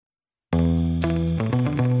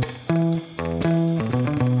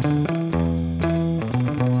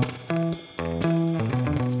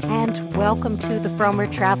welcome to the Frommer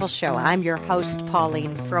Travel Show. I'm your host,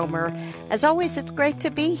 Pauline Frommer. As always, it's great to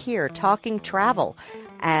be here talking travel.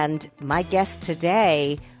 And my guest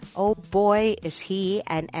today, oh boy, is he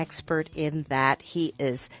an expert in that. He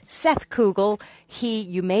is Seth Kugel.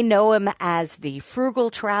 You may know him as the frugal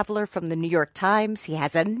traveler from the New York Times. He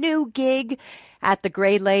has a new gig at the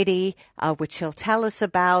Gray Lady, which he'll tell us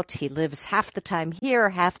about. He lives half the time here,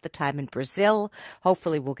 half the time in Brazil.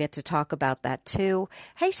 Hopefully we'll get to talk about that too.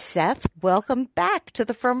 Hey, Seth, welcome back to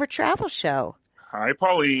the Frommer Travel Show. Hi,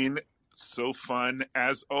 Pauline. So fun,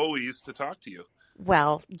 as always, to talk to you.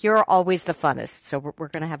 Well, you're always the funnest, so we're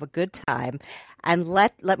going to have a good time. And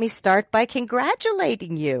let me start by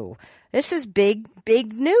congratulating you. This is big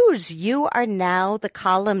news. You are now the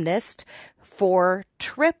columnist for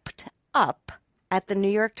Tripped Up at the New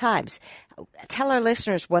York Times. Tell our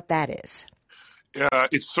listeners what that is.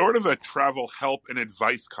 It's sort of a travel help and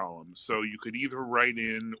advice column. So you could either write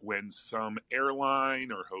in when some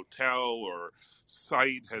airline or hotel or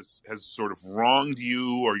site has sort of wronged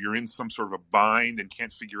you, or you're in some sort of a bind and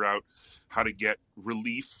can't figure out how to get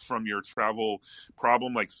relief from your travel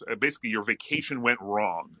problem. Like basically your vacation went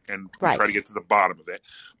wrong, and Right. try to get to the bottom of it.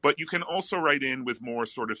 But you can also write in with more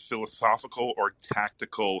sort of philosophical or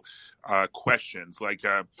tactical questions. Like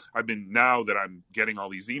now that I'm getting all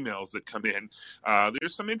these emails that come in,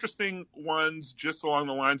 there's some interesting ones just along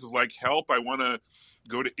the lines of like, help, I want to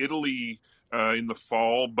go to Italy in the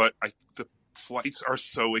fall, but the flights are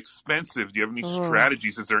so expensive. Do you have any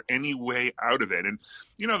strategies? Is there any way out of it? And,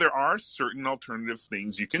 there are certain alternative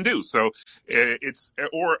things you can do. So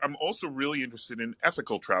or I'm also really interested in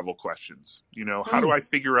ethical travel questions. How do I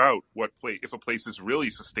figure out if a place is really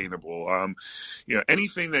sustainable?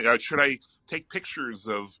 Anything that, should I take pictures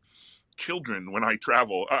of children when I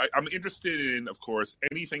travel? I'm interested in, of course,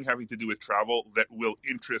 anything having to do with travel that will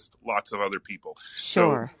interest lots of other people.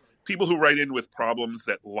 Sure. So, people who write in with problems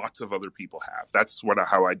that lots of other people have. That's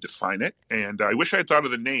how I define it. And I wish I had thought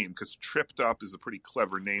of the name, because Tripped Up is a pretty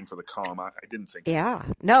clever name for the column. I didn't think. Yeah.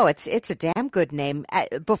 No, it's a damn good name.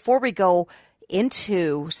 Before we go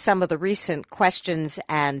into some of the recent questions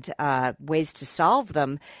and ways to solve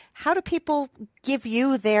them, how do people give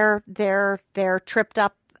you their tripped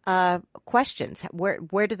up questions?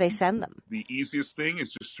 Where do they send them? The easiest thing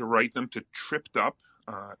is just to write them to trippedup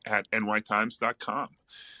at nytimes.com.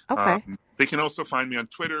 Okay. They can also find me on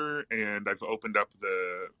Twitter, and I've opened up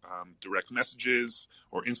the direct messages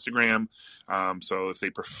or Instagram. So if they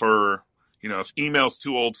prefer, if email's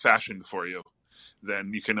too old-fashioned for you,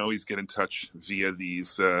 then you can always get in touch via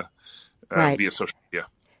these via social media.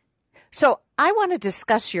 So I want to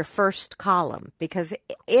discuss your first column, because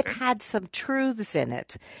it had some truths in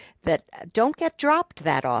it that don't get dropped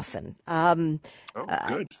that often.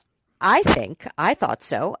 Good. I thought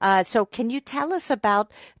so. So can you tell us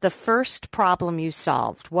about the first problem you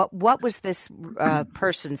solved? What was this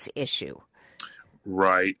person's issue?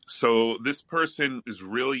 Right. So this person is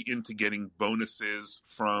really into getting bonuses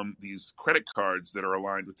from these credit cards that are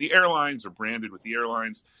aligned with the airlines or branded with the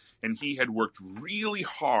airlines. And he had worked really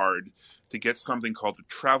hard to get something called a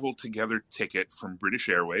Travel Together ticket from British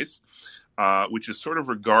Airways, which is sort of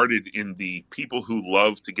regarded in the people who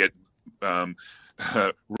love to get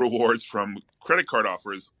rewards from credit card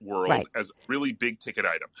offers world as a really big ticket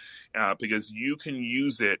item, because you can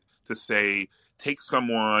use it to say, take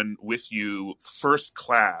someone with you first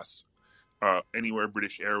class anywhere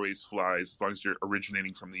British Airways flies, as long as you're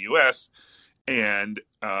originating from the U.S. And,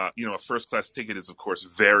 a first class ticket is, of course,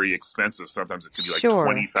 very expensive. Sometimes it could be like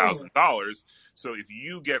 $20,000. So if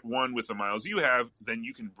you get one with the miles you have, then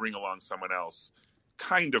you can bring along someone else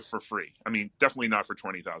kind of for free. I mean, definitely not for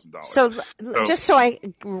 $20,000. So just so I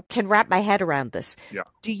can wrap my head around this,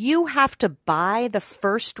 do you have to buy the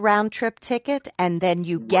first round trip ticket and then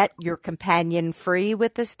you get your companion free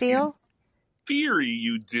with this deal? In theory,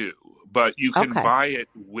 you do, but you can buy it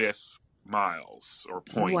with miles or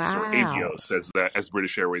points or avios, as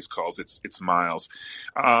British Airways calls its miles.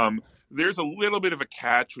 There's a little bit of a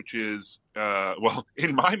catch, which is,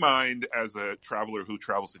 in my mind, as a traveler who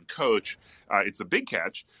travels in coach, it's a big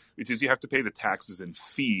catch, which is you have to pay the taxes and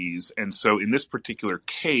fees. And so in this particular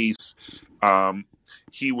case,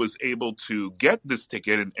 he was able to get this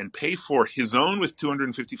ticket and pay for his own with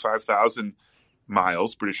 255,000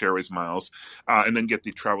 miles, British Airways miles, and then get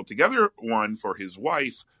the Travel Together one for his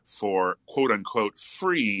wife for quote unquote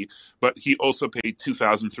free. But he also paid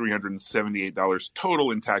 $2,378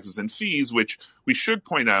 total in taxes and fees, which we should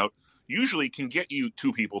point out usually can get you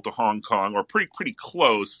two people to Hong Kong, or pretty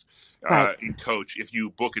close in coach, if you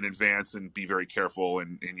book in advance and be very careful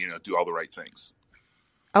and do all the right things.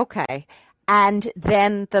 Okay. And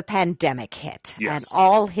then the pandemic hit, and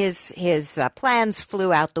all his plans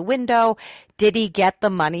flew out the window. Did he get the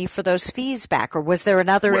money for those fees back, or was there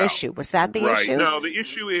another issue? Was that the issue? No, the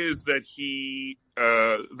issue is that the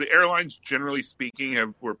airlines, generally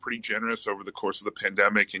speaking, were pretty generous over the course of the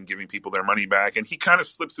pandemic in giving people their money back, and he kind of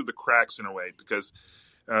slipped through the cracks in a way because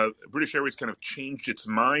British Airways kind of changed its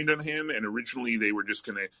mind on him, and originally they were just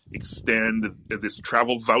going to extend this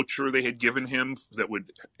travel voucher they had given him that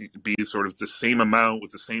would be sort of the same amount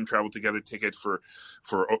with the same travel together ticket for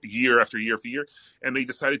year after year after year, and they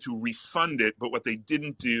decided to refund it, but what they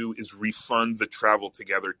didn't do is refund the travel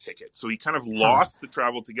together ticket. So he kind of lost the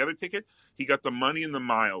travel together ticket. He got the money and the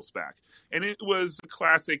miles back, and it was a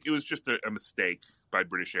classic. It was just a mistake by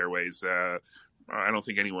British Airways. I don't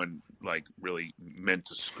think anyone really meant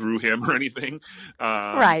to screw him or anything.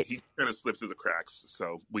 Right. He kind of slipped through the cracks.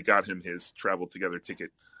 So we got him his travel together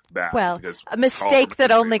ticket back. Well, a mistake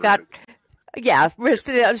that only got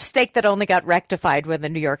rectified when the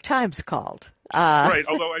New York Times called. Right.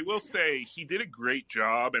 Although I will say he did a great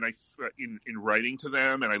job, and in writing to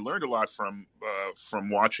them, and I learned a lot from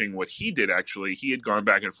watching what he did. Actually, he had gone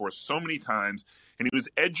back and forth so many times, and he was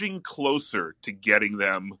edging closer to getting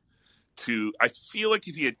them. I feel like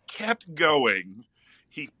if he had kept going,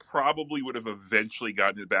 he probably would have eventually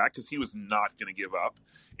gotten it back because he was not going to give up.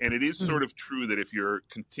 And it is sort of true that if you're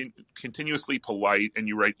continuously polite and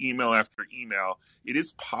you write email after email, it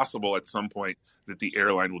is possible at some point that the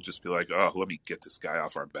airline will just be like, oh, let me get this guy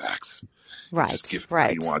off our backs. Right, just give him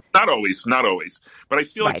what he wants. Not always. But I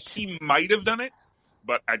feel like he might have done it,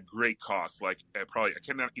 but at great cost. I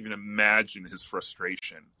cannot even imagine his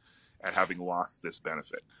frustration at having lost this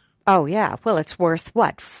benefit. Oh, yeah. Well, it's worth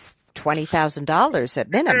what? $20,000 at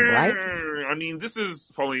minimum, right? I mean,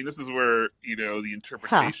 Pauline, this is where, the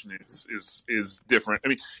interpretation is different. I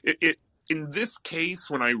mean, it in this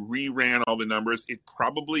case, when I reran all the numbers, it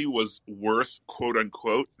probably was worth, quote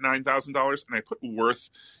unquote, $9,000. And I put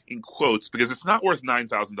worth in quotes because it's not worth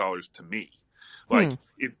 $9,000 to me.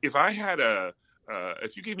 If I had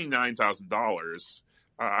if you gave me $9,000,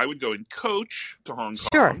 I would go and coach to Hong Kong.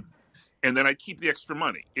 Sure. And then I keep the extra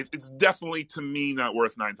money. It's definitely, to me, not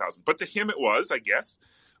worth $9,000. But to him it was, I guess,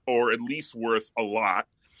 or at least worth a lot.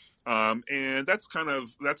 And that's kind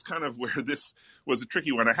of where this was a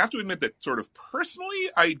tricky one. I have to admit that sort of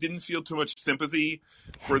personally, I didn't feel too much sympathy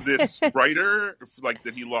for this writer,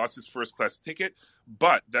 that he lost his first class ticket.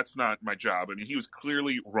 But that's not my job. I mean, he was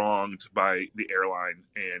clearly wronged by the airline,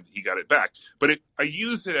 and he got it back. But I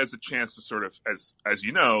used it as a chance to sort of, as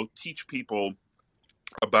you know, teach people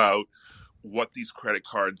about what these credit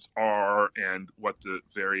cards are and what the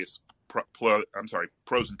various pros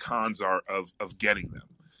and cons are of getting them.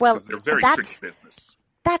 Well, they're very tricky business.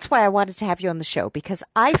 That's why I wanted to have you on the show, because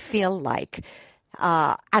I feel like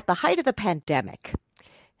at the height of the pandemic,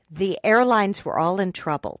 the airlines were all in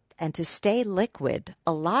trouble. And to stay liquid,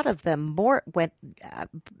 a lot of them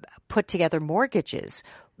put together mortgages.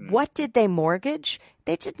 What did they mortgage?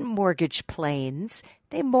 They didn't mortgage planes.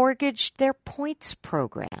 They mortgaged their points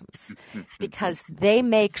programs because they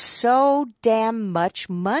make so damn much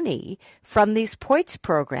money from these points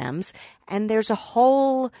programs. And there's a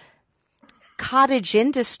whole cottage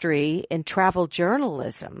industry in travel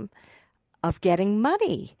journalism of getting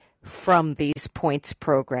money from these points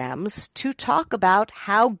programs to talk about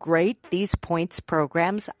how great these points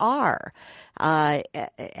programs are. I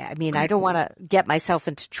mean, I don't want to get myself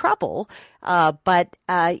into trouble, but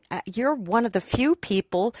you're one of the few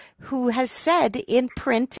people who has said in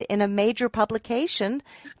print in a major publication,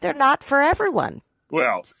 they're not for everyone.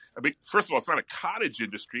 Well, I mean, first of all, it's not a cottage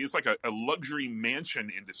industry. It's like a luxury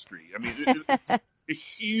mansion industry. I mean, it's a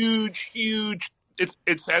huge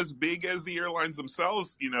it's as big as the airlines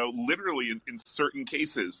themselves, literally in certain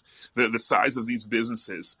cases, the size of these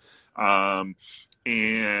businesses.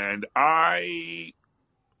 And I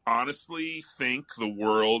honestly think the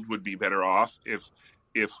world would be better off if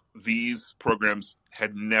these programs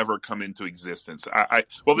had never come into existence.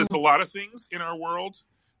 There's a lot of things in our world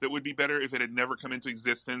that would be better if it had never come into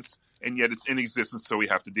existence, and yet it's in existence, so we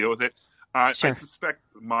have to deal with it. Sure. I suspect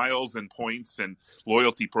miles and points and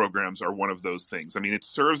loyalty programs are one of those things. I mean, it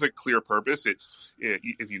serves a clear purpose.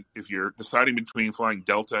 If you're deciding between flying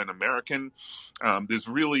Delta and American, there's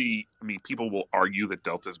really, I mean, people will argue that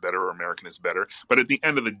Delta is better or American is better. But at the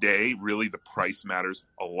end of the day, really the price matters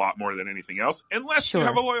a lot more than anything else, unless you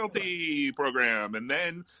have a loyalty program.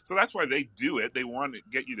 So that's why they do it. They want to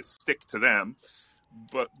get you to stick to them.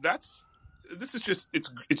 But this is just,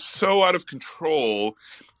 it's so out of control.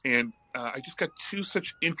 And I just got two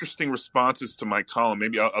such interesting responses to my column.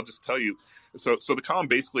 Maybe I'll just tell you. So the column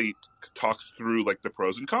basically talks through like the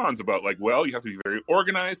pros and cons about like, well, you have to be very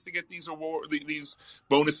organized to get these these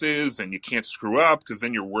bonuses, and you can't screw up because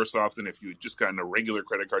then you're worse off than if you had just gotten a regular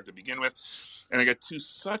credit card to begin with. And I got two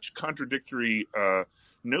such contradictory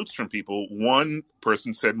notes from people. One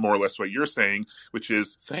person said more or less what you're saying, which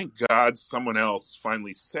is, thank God someone else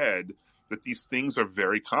finally said that these things are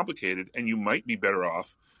very complicated and you might be better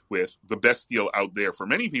off with the best deal out there for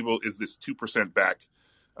many people is this 2% back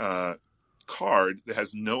card that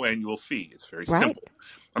has no annual fee. It's very simple.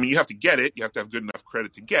 I mean, you have to get it. You have to have good enough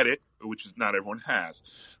credit to get it, which is not everyone has.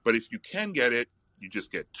 But if you can get it, you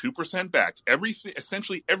just get 2% back.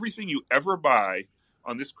 Essentially everything you ever buy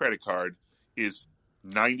on this credit card is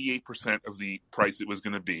 98% of the price it was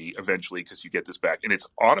going to be eventually, because you get this back. And it's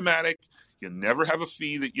automatic. You'll never have a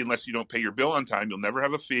fee unless you don't pay your bill on time. You'll never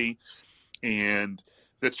have a fee. And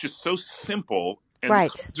that's just so simple. And the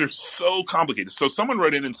cards are so complicated. So someone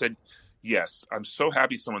wrote in and said, yes, I'm so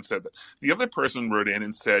happy someone said that. The other person wrote in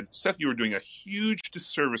and said, Seth, you were doing a huge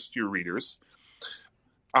disservice to your readers.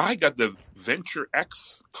 I got the Venture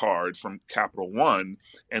X card from Capital One,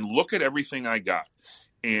 and look at everything I got.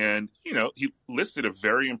 And, he listed a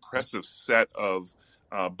very impressive set of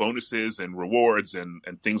bonuses and rewards and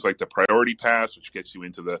things like the Priority Pass, which gets you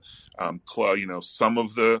into the club, some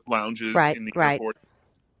of the lounges in the airport.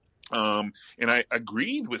 And I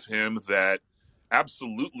agreed with him that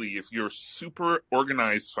absolutely, if you're super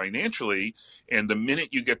organized financially, and the minute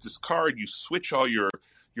you get this card, you switch all your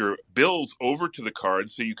bills over to the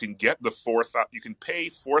card, so you can get you can pay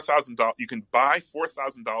 $4,000. You can buy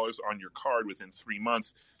 $4,000 on your card within 3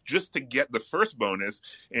 months just to get the first bonus.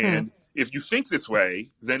 And if you think this way,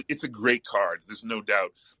 then it's a great card. There's no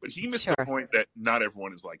doubt. But he missed the point that not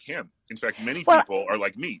everyone is like him. In fact, many people are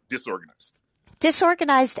like me, disorganized.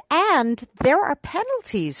 And there are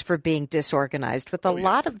penalties for being disorganized with a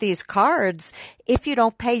lot of these cards. If you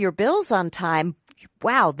don't pay your bills on time,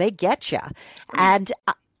 wow, they get you. And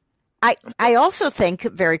I also think,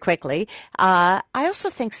 very quickly, I also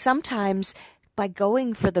think sometimes by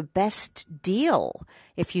going for the best deal,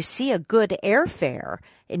 if you see a good airfare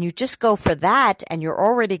and you just go for that and you're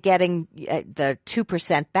already getting the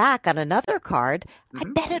 2% back on another card, I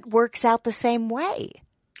bet it works out the same way.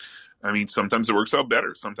 I mean, sometimes it works out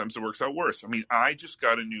better. Sometimes it works out worse. I mean, I just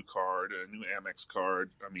got a new card, a new Amex card,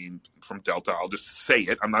 from Delta. I'll just say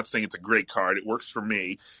it. I'm not saying it's a great card. It works for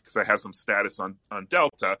me because I have some status on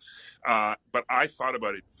Delta. But I thought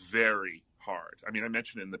about it very hard. I mean, I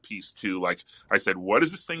mentioned in the piece too, like I said, what is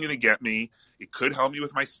this thing going to get me? It could help me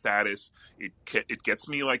with my status. It gets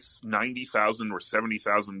me like 90,000 or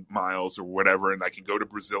 70,000 miles or whatever, and I can go to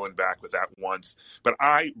Brazil and back with that once. But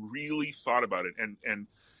I really thought about it,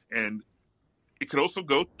 and it could also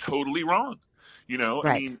go totally wrong.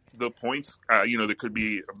 I mean, the points, there could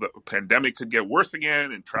be, the pandemic could get worse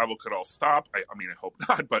again and travel could all stop. I hope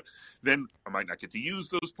not, but then I might not get to use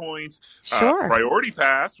those points. Priority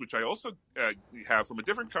Pass, which I also have from a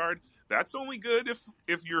different card, that's only good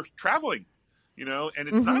if you're traveling, and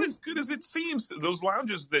it's not as good as it seems. Those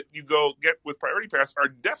lounges that you go get with Priority Pass are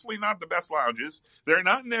definitely not the best lounges. They're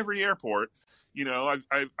not in every airport.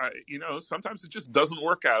 Sometimes it just doesn't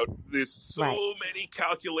work out. There's so many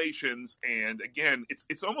calculations, and again,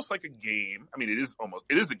 it's almost like a game. I mean, it is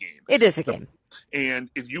a game. It is a game. And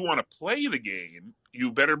if you want to play the game,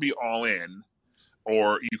 you better be all in,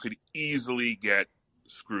 or you could easily get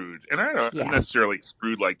screwed. And I don't necessarily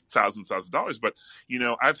screwed like thousands of dollars, but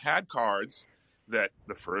I've had cards that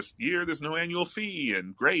the first year there's no annual fee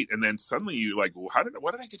and great, and then suddenly you're like, well,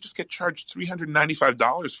 what did I just get charged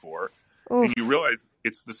 $395 for? Oof. And you realize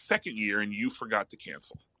it's the second year and you forgot to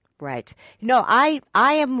cancel. Right. I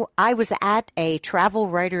was at a travel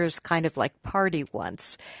writers kind of like party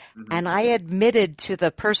once, and I admitted to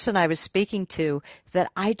the person I was speaking to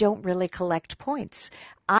that I don't really collect points.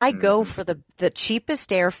 I go for the cheapest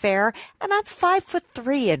airfare, and I'm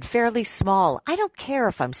 5'3" and fairly small. I don't care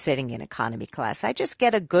if I'm sitting in economy class. I just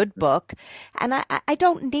get a good book, and I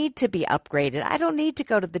don't need to be upgraded. I don't need to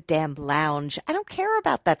go to the damn lounge. I don't care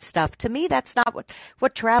about that stuff. To me, that's not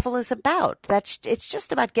what travel is about. It's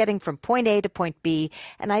just about getting from point A to point B,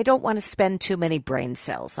 and I don't want to spend too many brain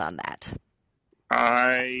cells on that.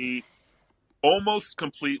 I almost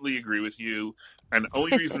completely agree with you. And the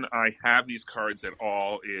only reason I have these cards at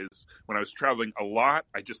all is when I was traveling a lot,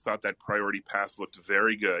 I just thought that Priority Pass looked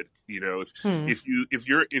very good. If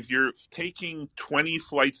you're taking 20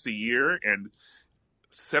 flights a year and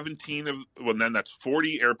then that's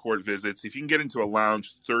 40 airport visits. If you can get into a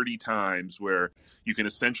lounge 30 times where you can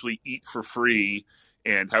essentially eat for free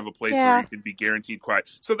and have a place where you can be guaranteed quiet.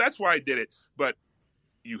 So that's why I did it. But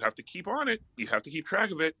you have to keep on it. You have to keep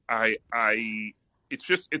track of it.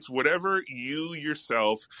 It's whatever you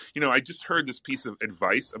yourself, I just heard this piece of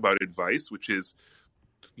advice about advice, which is,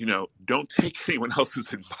 don't take anyone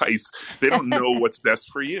else's advice. They don't know what's best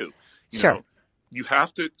for you. Sure. You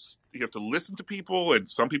have to listen to people, and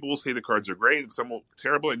some people will say the cards are great and some will be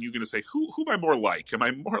terrible. And you're going to say, who am I more like? Am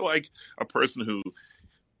I more like a person who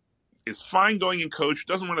is fine going in coach,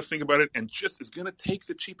 doesn't want to think about it, and just is going to take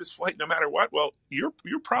the cheapest flight no matter what? Well, you're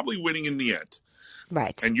probably winning in the end.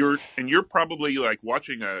 Right. And you're probably like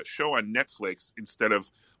watching a show on Netflix instead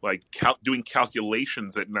of like doing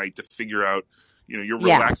calculations at night to figure out, you're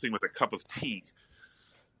relaxing with a cup of tea.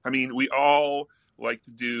 I mean, we all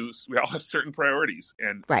have certain priorities,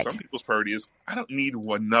 and some people's priority is, I don't need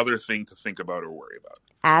another thing to think about or worry about.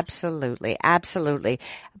 Absolutely. Absolutely.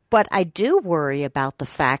 But I do worry about the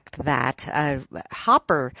fact that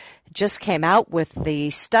Hopper just came out with the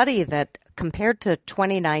study that compared to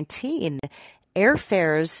 2019,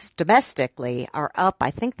 airfares domestically are up.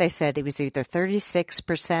 I think they said it was either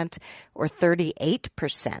 36% or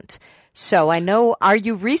 38%. So I know, are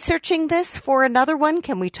you researching this for another one?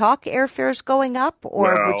 Can we talk airfares going up,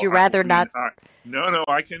 or would you rather not? No,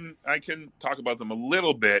 I can talk about them a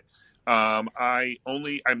little bit. I'm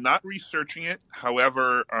not researching it.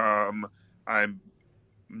 However, I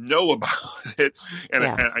know about it, and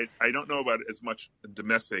I don't know about it as much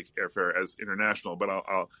domestic airfare as international. But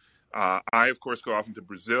I of course go often to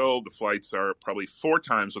Brazil. The flights are probably 4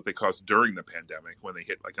 times what they cost during the pandemic when they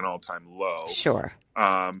hit like an all-time low. Sure.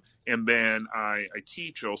 And then I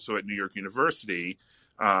teach also at New York University.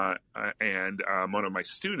 And one of my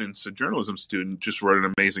students, a journalism student, just wrote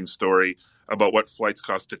an amazing story about what flights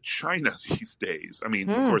cost to China these days. I mean,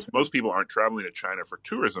 of course, most people aren't traveling to China for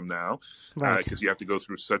tourism now, because you have to go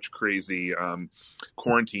through such crazy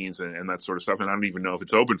quarantines and that sort of stuff. And I don't even know if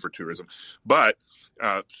it's open for tourism. But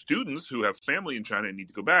students who have family in China and need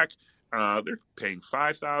to go back, they're paying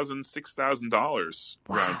 $5,000, $6,000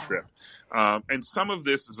 round trip. And some of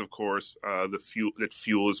this is, of course,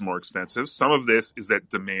 fuel is more expensive. Some of this is that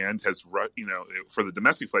demand has, for the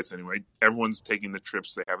domestic flights anyway, everyone's taking the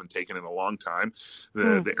trips they haven't taken in a long time.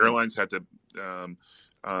 The airlines had to,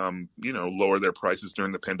 lower their prices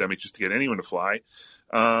during the pandemic just to get anyone to fly.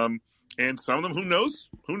 And some of them, who knows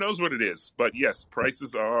what it is. But yes,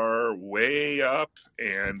 prices are way up.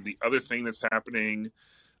 And the other thing that's happening,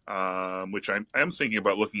 which I'm thinking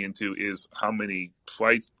about looking into, is how many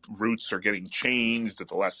flight routes are getting changed at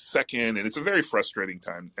the last second. And it's a very frustrating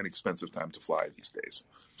time and expensive time to fly these days.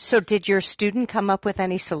 So did your student come up with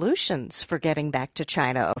any solutions for getting back to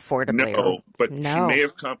China affordably? No, but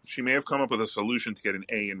she may have come up with a solution to get an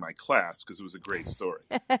A in my class, because it was a great story.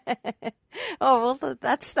 Oh, well,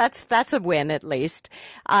 that's a win at least.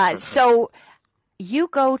 So you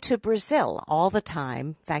go to Brazil all the time.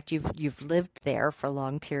 In fact, you've lived there for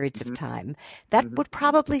long periods of time. That would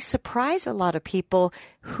probably surprise a lot of people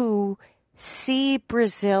who see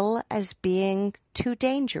Brazil as being too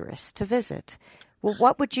dangerous to visit. Well,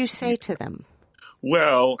 what would you say to them?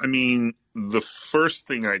 Well, I mean, the first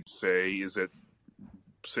thing I'd say is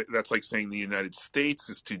that's like saying the United States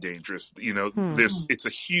is too dangerous. It's a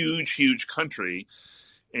huge, huge country.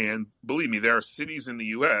 And believe me, there are cities in the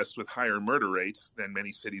U.S. with higher murder rates than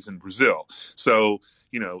many cities in Brazil. So,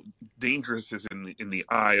 dangerous is in the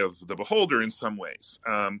eye of the beholder in some ways.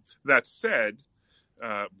 That said,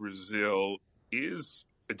 Brazil is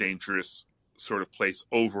a dangerous sort of place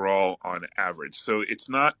overall on average. So it's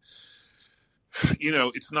not,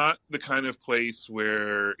 it's not the kind of place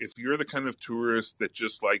where, if you're the kind of tourist that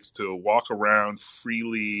just likes to walk around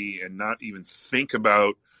freely and not even think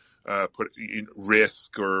about put in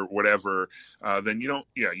risk or whatever, then you don't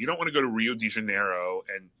want to go to Rio de Janeiro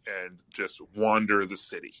and just wander the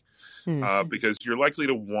city, because you're likely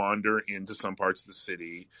to wander into some parts of the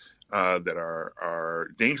city that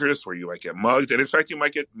are dangerous, where you might get mugged, and in fact you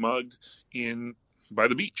might get mugged by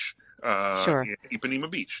the beach, in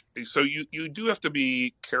Ipanema Beach. So you do have to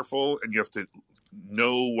be careful, and you have to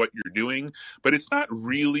know what you're doing, but it's not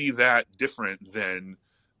really that different than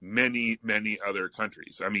many, many other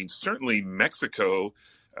countries. I mean, certainly Mexico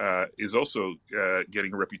is also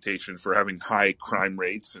getting a reputation for having high crime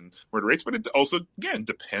rates and murder rates, but it also, again,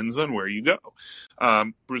 depends on where you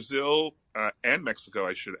go. Brazil and Mexico,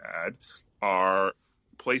 I should add, are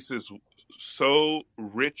places so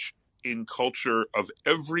rich in culture of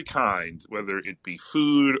every kind, whether it be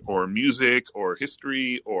food or music or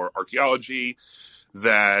history or archaeology.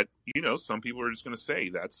 that, some people are just going to say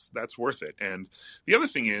that's worth it. And the other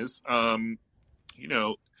thing is, quite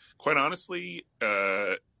honestly,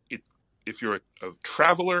 if you're a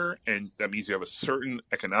traveler, and that means you have a certain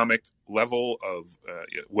economic level of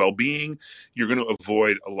well-being, you're going to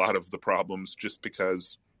avoid a lot of the problems just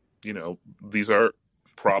because, these are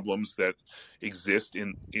problems that exist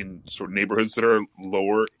in sort of neighborhoods that are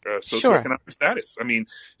lower socioeconomic status. I mean,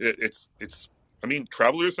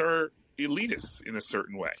 travelers are elitists in a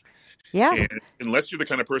certain way. Yeah. And unless you're the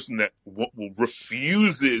kind of person that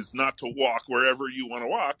refuses not to walk wherever you want to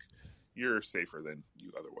walk, you're safer than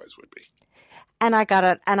you otherwise would be. And I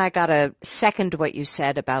gotta second what you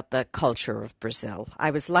said about the culture of Brazil.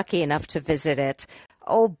 I was lucky enough to visit it.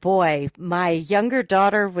 Oh boy, my younger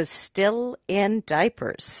daughter was still in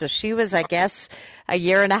diapers. So she was, I guess, a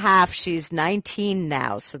year and a half. She's 19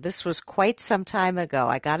 now. So this was quite some time ago.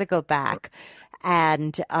 I got to go back.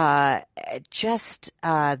 And just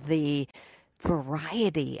the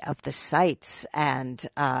variety of the sights, and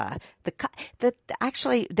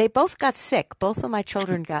actually they both got sick. Both of my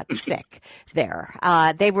children got sick there.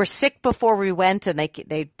 They were sick before we went, and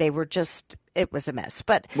they were just, it was a mess.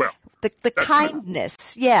 But the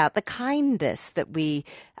kindness, the kindness that we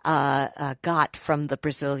got from the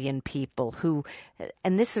Brazilian people, who,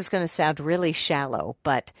 and this is going to sound really shallow,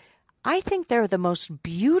 but I think they're the most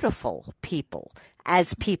beautiful people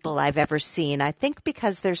I've ever seen. I think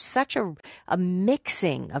because there's such a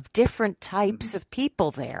mixing of different types of people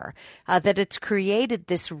there, that it's created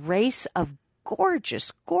this race of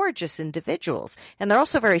gorgeous, gorgeous individuals. And they're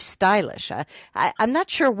also very stylish. I'm not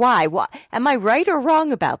sure why. Am I right or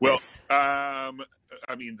wrong about this? I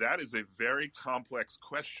mean, that is a very complex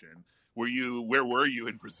question. Where were you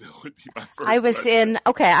in Brazil? Would be my first I was question.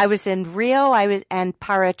 I was in Rio, and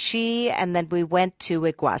Paraty, and then we went to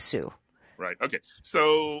Iguazu. Right. Okay.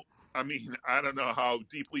 So, I mean, I don't know how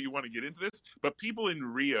deeply you want to get into this, but people in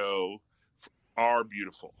Rio are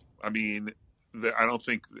beautiful. I mean, I don't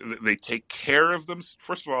think they take care of them.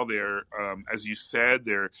 First of all, they're, as you said,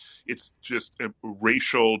 it's just a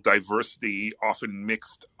racial diversity often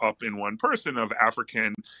mixed up in one person of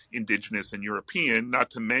African, indigenous, and European,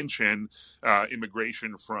 not to mention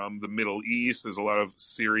immigration from the Middle East. There's a lot of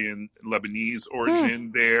Syrian, Lebanese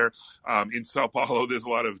origin there. In Sao Paulo, there's a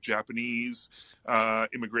lot of Japanese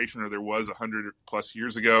immigration, or there was 100 plus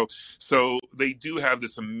years ago. So they do have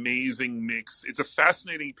this amazing mix. It's a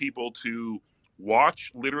fascinating people to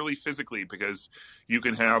watch, literally, physically, because you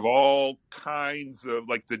can have all kinds of,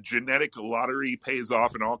 like, the genetic lottery pays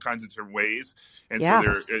off in all kinds of different ways, and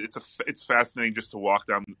so it's fascinating just to walk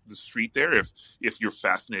down the street there if you're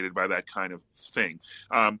fascinated by that kind of thing.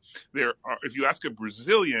 If you ask a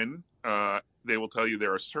Brazilian, they will tell you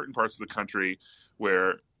there are certain parts of the country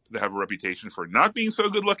where they have a reputation for not being so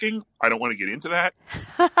good looking. I don't want to get into that.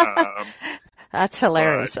 That's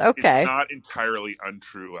hilarious. Okay. It's not entirely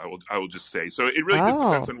untrue, I will just say. So it really just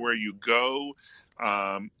depends on where you go.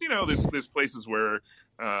 There's places where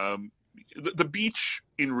the beach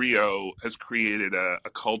in Rio has created a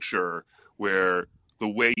culture where the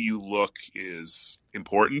way you look is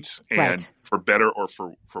important, and for better or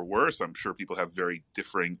for worse. I'm sure people have very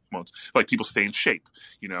differing modes. Like, people stay in shape,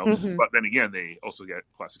 but then again, they also get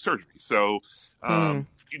plastic surgery. So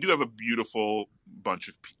you do have a beautiful bunch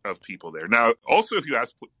of people there. Now, also, if you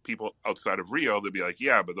ask people outside of Rio, they'll be like,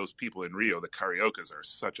 yeah, but those people in Rio, the cariocas, are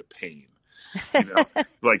such a pain.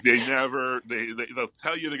 Like, they'll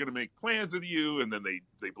tell you they're going to make plans with you, and then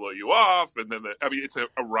they blow you off, and then it's a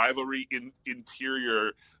rivalry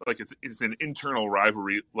interior, like it's an internal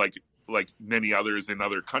rivalry, like many others in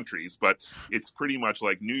other countries, but it's pretty much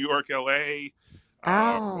like New York, LA,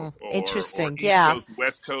 interesting, or East Coast,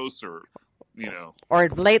 West Coast, or or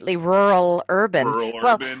lately rural, urban.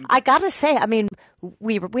 Urban. I gotta say, I mean,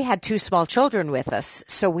 we had two small children with us,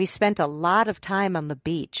 so we spent a lot of time on the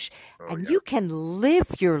beach, and you can live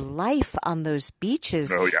your life on those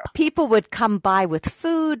beaches. People would come by with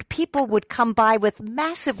food. People would come by with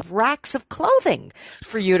massive racks of clothing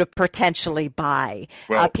for you to potentially buy.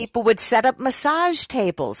 People would set up massage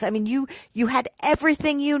tables. I mean, you had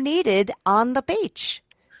everything you needed on the beach.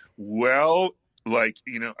 Well, let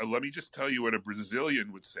me just tell you what a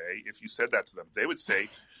Brazilian would say if you said that to them. They would say,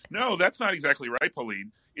 no, that's not exactly right,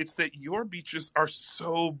 Pauline. It's that your beaches are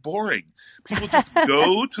so boring. People just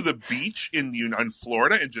go to the beach in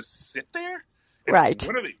Florida and just sit there. And Right.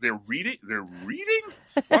 what are they? They're reading? They're reading?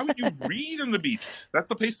 Why would you read on the beach? That's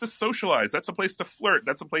a place to socialize. That's a place to flirt.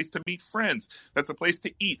 That's a place to meet friends. That's a place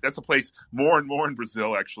to eat. That's a place more and more in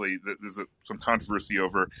Brazil, actually. There's some controversy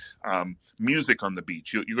over music on the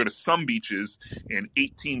beach. You go to some beaches and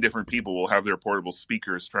 18 different people will have their portable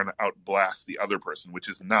speakers trying to outblast the other person, which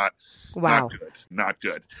is not good. Not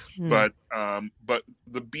good. But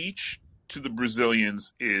the beach to the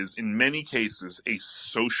Brazilians is, in many cases, a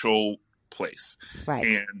social place. Right.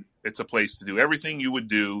 And it's a place to do everything you would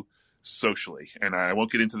do socially. And I won't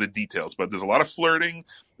get into the details, but there's a lot of flirting.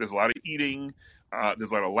 There's a lot of eating.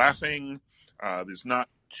 There's a lot of laughing. There's not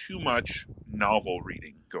too much novel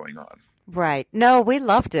reading going on. Right. No, we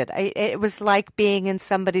loved it. It was like being in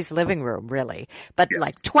somebody's living room, really, but Yes.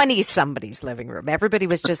 like 20 somebody's living room. Everybody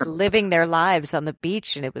was just living their lives on the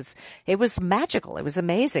beach, and it was magical. It was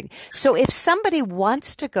amazing. So if somebody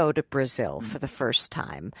wants to go to Brazil for the first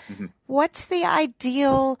time, what's the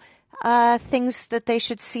ideal things that they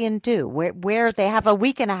should see and do? Where they have a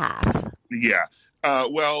week and a half? Yeah.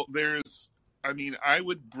 Well, I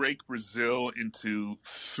would break Brazil into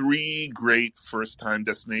 3 great first-time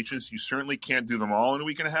destinations. You certainly can't do them all in a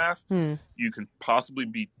week and a half. You can possibly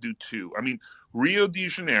do 2. I mean, Rio de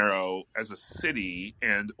Janeiro as a city,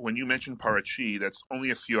 and when you mentioned Paraty, that's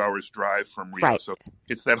only a few hours drive from Rio. Right. So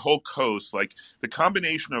it's that whole coast, like the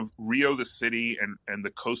combination of Rio, the city, and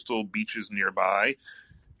the coastal beaches nearby.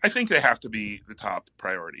 I think they have to be the top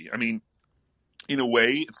priority. I mean, in a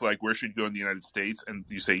way, it's like, where should you go in the United States? And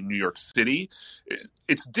you say New York City.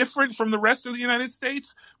 It's different from the rest of the United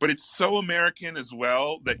States, but it's so American as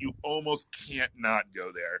well that you almost can't not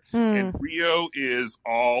go there. And Rio is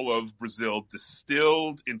all of Brazil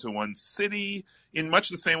distilled into one city in much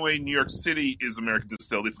the same way New York City is American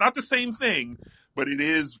distilled. It's not the same thing, but it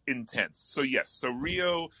is intense. So yes, so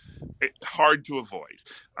Rio, hard to avoid.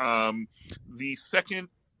 The second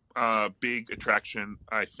big attraction,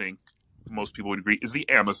 I think, most people would agree, is the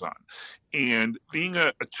Amazon. And being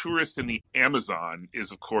a tourist in the Amazon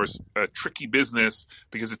is, of course, a tricky business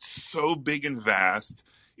because it's so big and vast.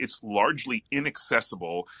 It's largely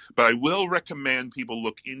inaccessible. But I will recommend people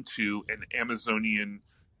look into an Amazonian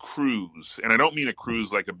cruise. And I don't mean a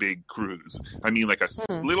cruise like a big cruise. I mean like a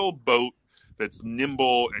little boat that's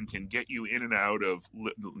nimble and can get you in and out of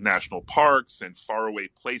national parks and faraway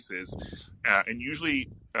places. And usually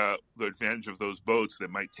the advantage of those boats that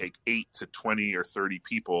might take 8 to 20 or 30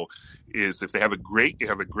 people is if they have a great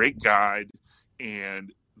guide,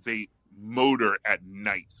 and they motor at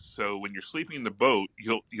night. So when you're sleeping in the boat,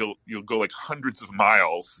 you'll go like hundreds of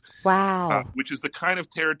miles. Wow. Which is the kind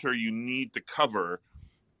of territory you need to cover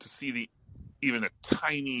to see even a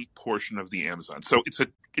tiny portion of the Amazon. So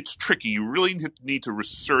it's tricky. You really need to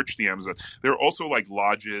research the Amazon. There are also like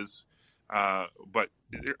lodges, but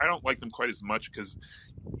I don't like them quite as much because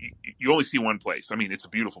you only see one place. I mean, it's a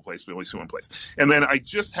beautiful place, but you only see one place. And then I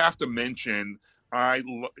just have to mention,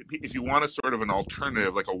 if you want a sort of an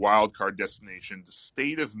alternative, like a wild card destination, the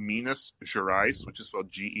state of Minas Gerais, which is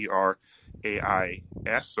spelled Gerais,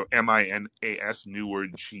 so Minas, new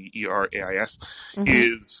word Gerais,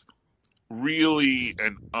 is really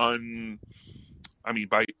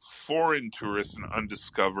by foreign tourists, an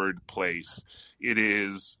undiscovered place. It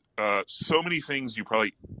is so many things you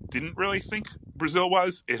probably didn't really think Brazil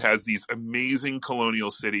was. It has these amazing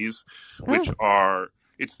colonial cities, which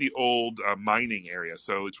it's the old mining area.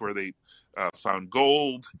 So it's where they found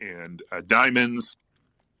gold and diamonds.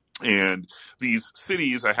 And these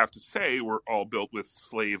cities, I have to say, were all built with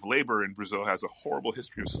slave labor, and Brazil has a horrible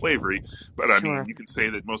history of slavery. But I mean, you can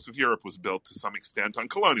say that most of Europe was built to some extent on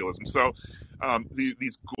colonialism. So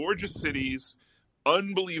these gorgeous cities,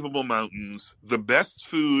 unbelievable mountains, the best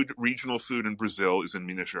food, regional food in Brazil is in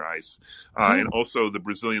Minas Gerais. And also the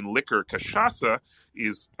Brazilian liquor, cachaça,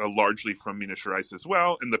 is largely from Minas Gerais as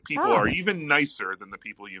well. And the people are even nicer than the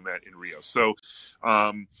people you met in Rio. So,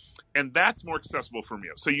 and that's more accessible from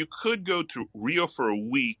Rio. So you could go to Rio for a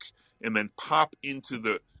week and then pop into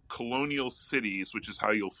the colonial cities, which is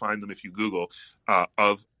how you'll find them if you Google,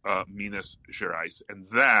 of Minas Gerais. And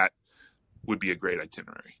that would be a great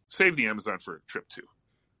itinerary. Save the Amazon for a trip too.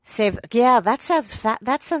 That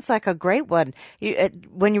sounds like a great one.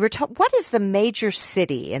 When you were what is the major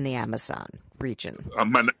city in the Amazon region?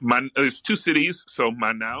 There's 2 cities, so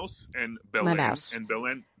Manaus and Belém. And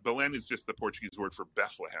Belém is just the Portuguese word for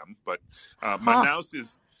Bethlehem, but Manaus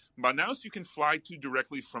you can fly to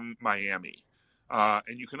directly from Miami.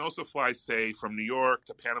 And you can also fly, say, from New York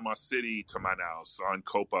to Panama City to Manaus on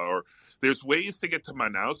Copa, or there's ways to get to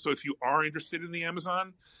Manaus. So if you are interested in the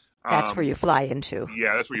Amazon, that's where you fly into.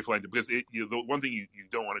 Yeah, that's where you fly into, because the one thing you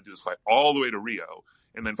don't want to do is fly all the way to Rio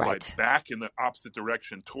and then fly back in the opposite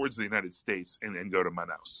direction towards the United States and then go to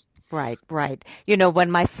Manaus. Right, right. You know,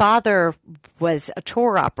 when my father was a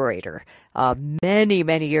tour operator many,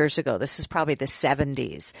 many years ago, this is probably the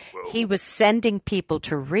 70s, he was sending people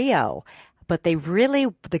to Rio, but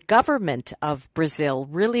the government of Brazil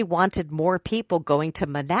really wanted more people going to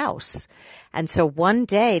Manaus. And so one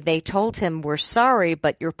day they told him, we're sorry,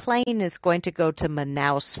 but your plane is going to go to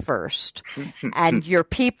Manaus first. And your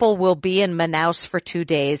people will be in Manaus for 2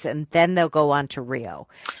 days, and then they'll go on to Rio.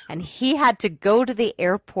 And he had to go to the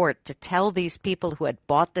airport to tell these people who had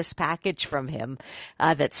bought this package from him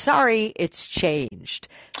that, sorry, it's changed.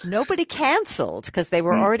 Nobody canceled because they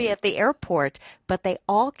were already at the airport, but they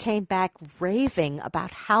all came back raving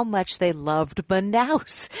about how much they loved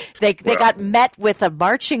Manaus. They got met with a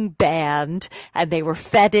marching band, and they were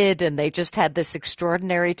feted, and they just had this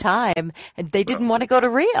extraordinary time, and they didn't want to go to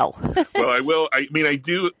Rio. Well, I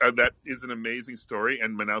do. That is an amazing story,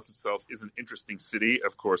 and Manaus itself is an interesting city.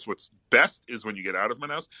 Of course, what's best is when you get out of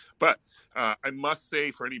Manaus. But I must say,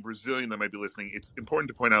 for any Brazilian that might be listening, it's important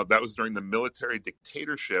to point out that was during the military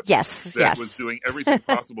dictatorship that was doing everything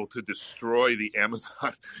possible to destroy the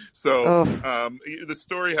Amazon. So the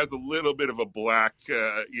story has a little bit of a black,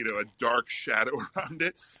 a dark shadow around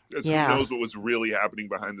it, because who knows what was really happening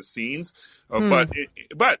behind the scenes. But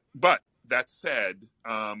that said,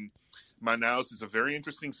 Manaus is a very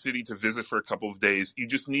interesting city to visit for a couple of days. You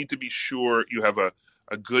just need to be sure you have a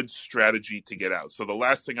good strategy to get out. So the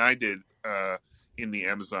last thing I did in the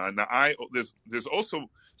Amazon, now there's also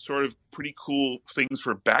sort of pretty cool things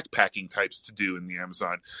for backpacking types to do in the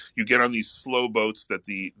Amazon. You get on these slow boats that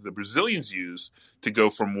the Brazilians use to go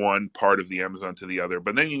from one part of the Amazon to the other,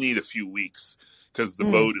 but then you need a few weeks because the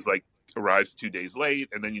boat is arrives 2 days late,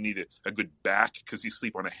 and then you need a good back because you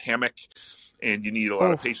sleep on a hammock, and you need a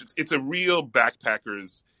lot of patience. It's a real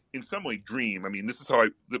backpacker's, in some way, dream. I mean, this is how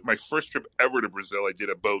my first trip ever to Brazil, I did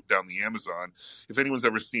a boat down the Amazon. If anyone's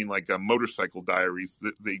ever seen like Motorcycle Diaries,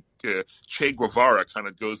 the Che Guevara kind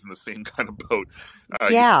of goes in the same kind of boat.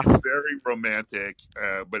 It's very romantic,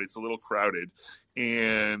 but it's a little crowded,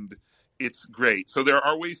 and it's great. So there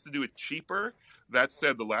are ways to do it cheaper. That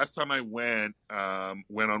said, the last time I went on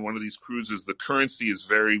one of these cruises, the currency is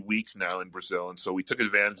very weak now in Brazil, and so we took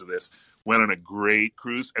advantage of this. Went on a great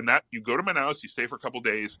cruise, and that you go to Manaus, you stay for a couple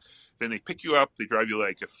days, then they pick you up, they drive you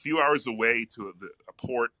like a few hours away to a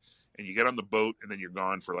port, and you get on the boat, and then you're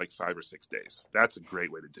gone for like 5 or 6 days. That's a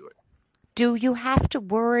great way to do it. Do you have to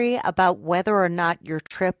worry about whether or not your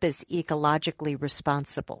trip is ecologically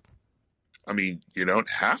responsible? I mean, you don't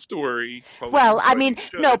have to worry. Well, I mean,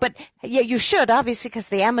 no, but you should, obviously, because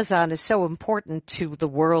the Amazon is so important to the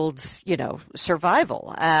world's,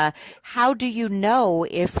 survival. How do you know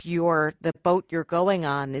if the boat you're going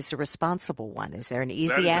on is a responsible one? Is there an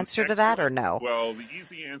easy answer to that, or no? Well, the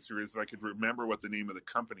easy answer is, if I could remember what the name of the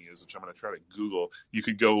company is, which I'm going to try to Google, you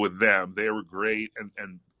could go with them. They were great,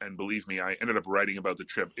 and believe me, I ended up writing about the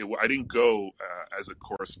trip. I didn't go as a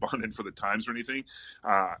correspondent for the Times or anything.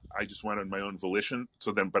 I just went on my own volition.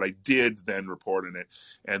 But I did then report on it.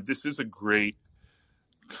 And this is a great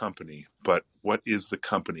company. But what is the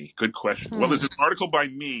company? Good question. Well, there's an article by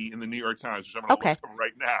me in the New York Times, which I'm going to look up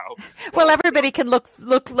right now. Well, everybody can look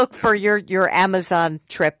for your Amazon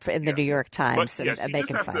trip in the New York Times, and they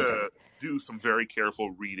can find it. Do some very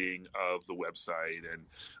careful reading of the website,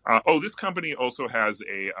 and this company also has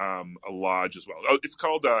a lodge as well. It's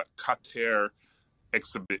called Katerre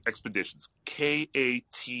Expeditions, Katerre.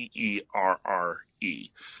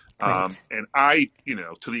 And I,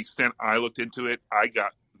 to the extent I looked into it, I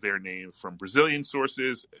got their name from Brazilian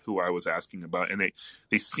sources who I was asking about, and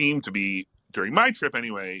they seem to be, during my trip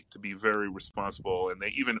anyway, to be very responsible, and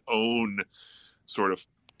they even own sort of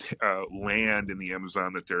land in the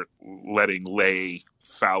Amazon that they're letting lay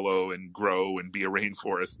fallow and grow and be a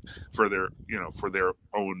rainforest for their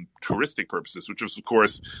own touristic purposes, which is, of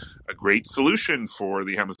course, a great solution for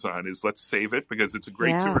the Amazon. Is let's save it because it's a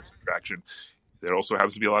great tourist attraction. There also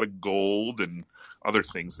happens to be a lot of gold and other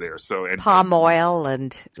things there. So and palm oil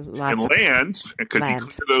and lots of land, because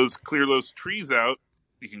you clear those trees out,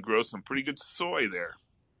 you can grow some pretty good soy there.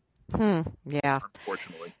 Yeah.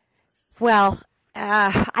 Unfortunately. Well,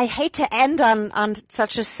 I hate to end on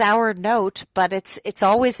such a sour note, but it's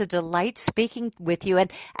always a delight speaking with you.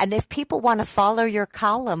 And if people want to follow your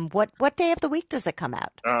column, what day of the week does it come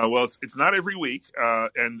out? Well, it's not every week,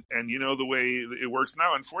 and the way it works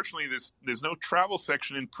now, unfortunately, there's no travel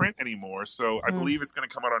section in print anymore. So I believe it's going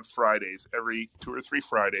to come out on Fridays, every 2 or 3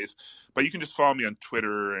 Fridays. But you can just follow me on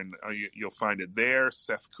Twitter, and you'll find it there,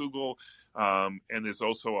 Seth Kugel. And there's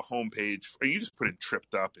also a homepage. You just put in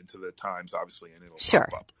Tripped Up into the Times, obviously, and it'll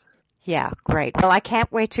pop up. Yeah, great. Well, I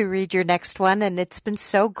can't wait to read your next one, and it's been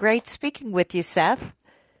so great speaking with you, Seth.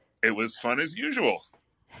 It was fun as usual.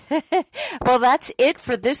 Well, that's it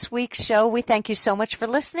for this week's show. We thank you so much for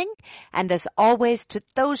listening. And as always, to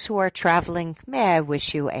those who are traveling, may I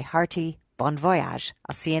wish you a hearty bon voyage.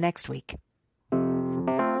 I'll see you next week.